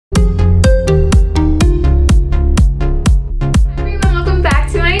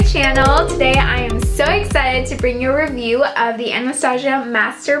to bring you a review of the Anastasia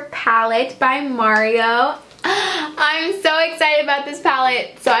Master Palette by Mario. I'm so excited about this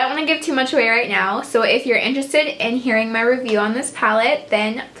palette, so I don't want to give too much away right now. So if you're interested in hearing my review on this palette,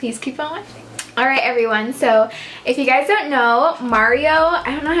 then please keep on watching. Alright everyone, so if you guys don't know, Mario, I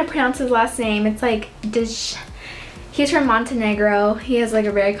don't know how to pronounce his last name. It's like he's from Montenegro. He has like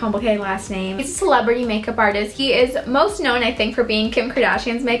a very complicated last name. He's a celebrity makeup artist. He is most known, I think, for being Kim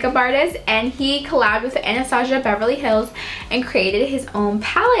Kardashian's makeup artist, and he collabed with Anastasia Beverly Hills and created his own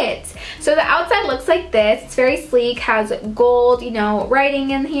palette. So the outside looks like this. It's very sleek, has gold, you know,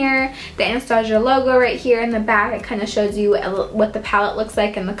 writing in here, the Anastasia logo right here in the back. It kind of shows you what the palette looks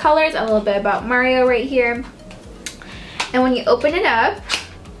like and the colors, a little bit about Mario right here. And when you open it up,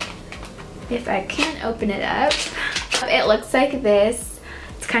 if I can open it up, it looks like this.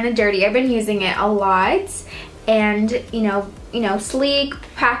 It's kind of dirty. I've been using it a lot, and you know, sleek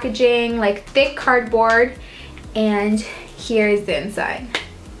packaging, like thick cardboard, and here's the inside.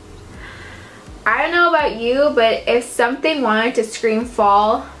 I don't know about you, but if something wanted to scream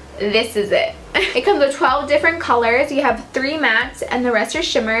fall, this is it. It comes with 12 different colors. You have 3 mattes and the rest are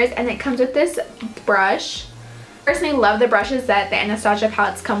shimmers, and it comes with this brush. I personally love the brushes that the Anastasia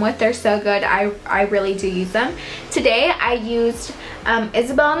palettes come with. They're so good. I really do use them. Today I used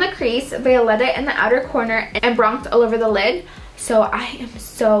Isabel in the crease, Violetta in the outer corner, and Bronx all over the lid. So I am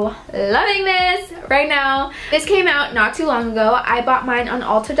so loving this right now. This came out not too long ago. I bought mine on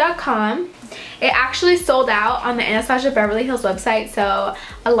Ulta.com. It actually sold out on the Anastasia Beverly Hills website, so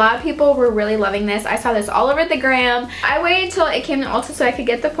a lot of people were really loving this. I saw this all over the gram. I waited till it came to Ulta so I could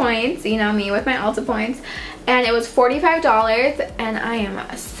get the points, you know me with my Ulta points, and it was $45, and I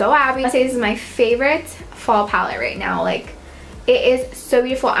am so happy. I say this is my favorite fall palette right now. Like, it is so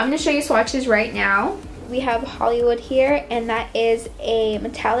beautiful. I'm going to show you swatches right now. We have Hollywood here, and that is a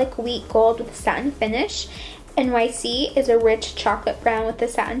metallic wheat gold with a satin finish. NYC is a rich chocolate brown with a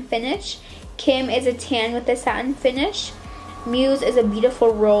satin finish. Kim is a tan with a satin finish. Muse is a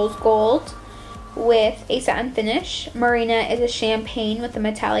beautiful rose gold with a satin finish. Marina is a champagne with a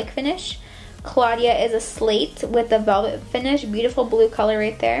metallic finish. Claudia is a slate with a velvet finish. Beautiful blue color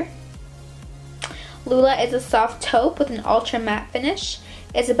right there. Lula is a soft taupe with an ultra matte finish.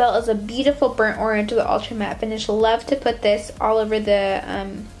 Isabel is a beautiful burnt orange with an ultra matte finish. Love to put this all over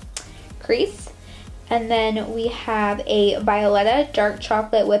the crease. And then we have a Violetta dark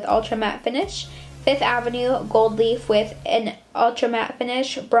chocolate with ultra matte finish. Fifth Avenue gold leaf with an ultra matte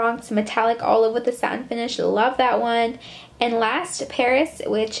finish. Bronx metallic olive with a satin finish. Love that one. And last, Paris,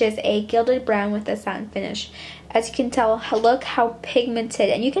 which is a gilded brown with a satin finish. As you can tell, look how pigmented,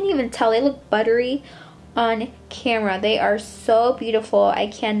 and you can even tell they look buttery on camera. They are so beautiful. I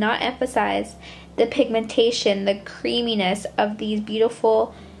cannot emphasize the pigmentation, the creaminess of these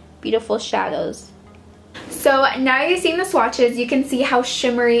beautiful, beautiful shadows. So now you've seen the swatches, you can see how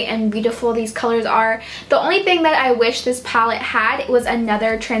shimmery and beautiful these colors are. The only thing that I wish this palette had was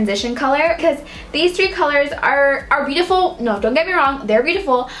another transition color, because these 3 colors are beautiful. No, don't get me wrong, they're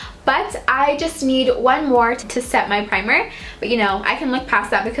beautiful, but I just need one more to set my primer. But you know, I can look past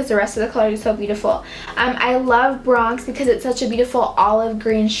that because the rest of the colors are so beautiful. I love Bronx because it's such a beautiful olive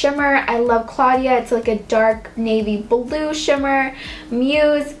green shimmer. I love Claudia, it's like a dark navy blue shimmer.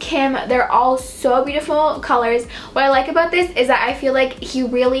 Muse, Kim, they're all so beautiful colors. What I like about this is that I feel like he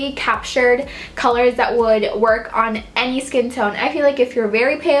really captured colors that would work on any skin tone. I feel like if you're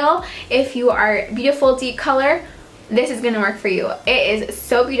very pale, if you are beautiful deep color, this is going to work for you. It is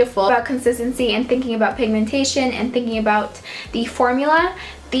so beautiful. About consistency and thinking about pigmentation and thinking about the formula,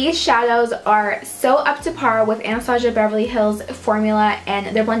 these shadows are so up to par with Anastasia Beverly Hills formula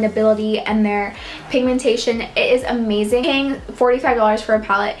and their blendability and their pigmentation. It is amazing. Paying $45 for a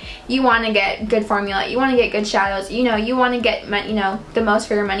palette, you want to get good formula, you want to get good shadows, you know, you want to get, you know, the most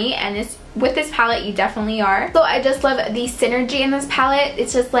for your money, and with this palette you definitely are. So I just love the synergy in this palette.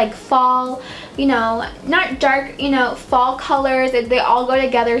 It's just like fall, you know, not dark, you know, fall colors. They all go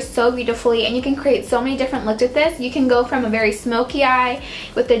together so beautifully, and you can create so many different looks with this. You can go from a very smoky eye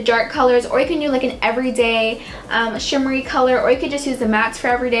with the dark colors, or you can do like an everyday shimmery color, or you could just use the mattes for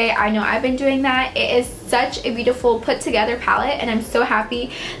everyday. I know I've been doing that. It is such a beautiful put together palette, and I'm so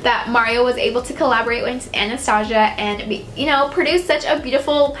happy that Mario was able to collaborate with Anastasia and, you know, produce such a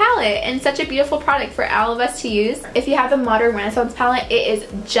beautiful palette and such a beautiful product for all of us to use. If you have the Modern Renaissance palette, it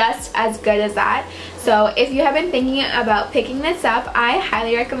is just as good as that. So if you have been thinking about picking this up, I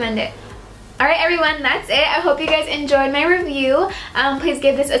highly recommend it. Alright everyone, that's it. I hope you guys enjoyed my review. Please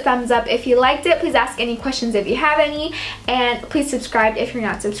give this a thumbs up if you liked it. Please ask any questions if you have any. And please subscribe if you're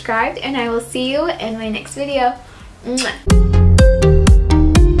not subscribed. And I will see you in my next video. Mwah.